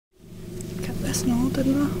I snored,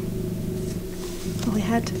 didn't I? Oh, your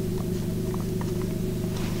head.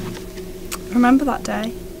 Remember that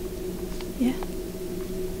day? Yeah.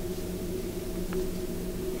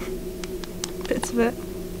 Bits of it.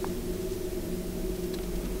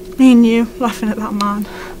 Me and you laughing at that man.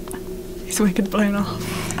 His wig had blown off.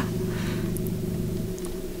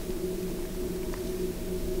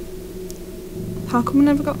 How come I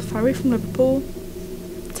never got the ferry from Liverpool?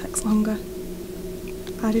 It takes longer.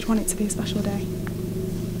 I did want it to be a special day.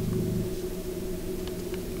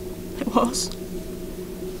 It was.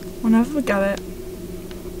 I'll never forget it.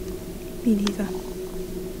 Me neither.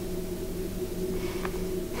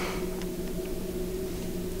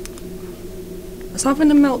 I was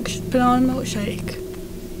having a banana milkshake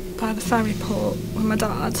by the ferry port with my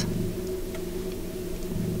dad.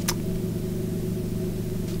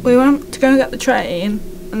 We went to go and get the train,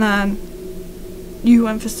 and then you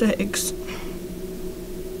went for 6.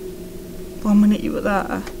 1 minute you were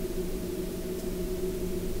there,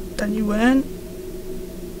 then you weren't.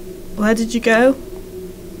 Where did you go?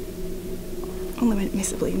 Only went to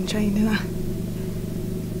miss a bleeding train, didn't I?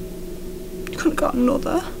 You couldn't have got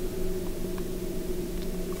another.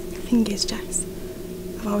 The thing is, Jess,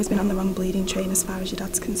 I've always been on the wrong bleeding train as far as your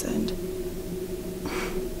dad's concerned.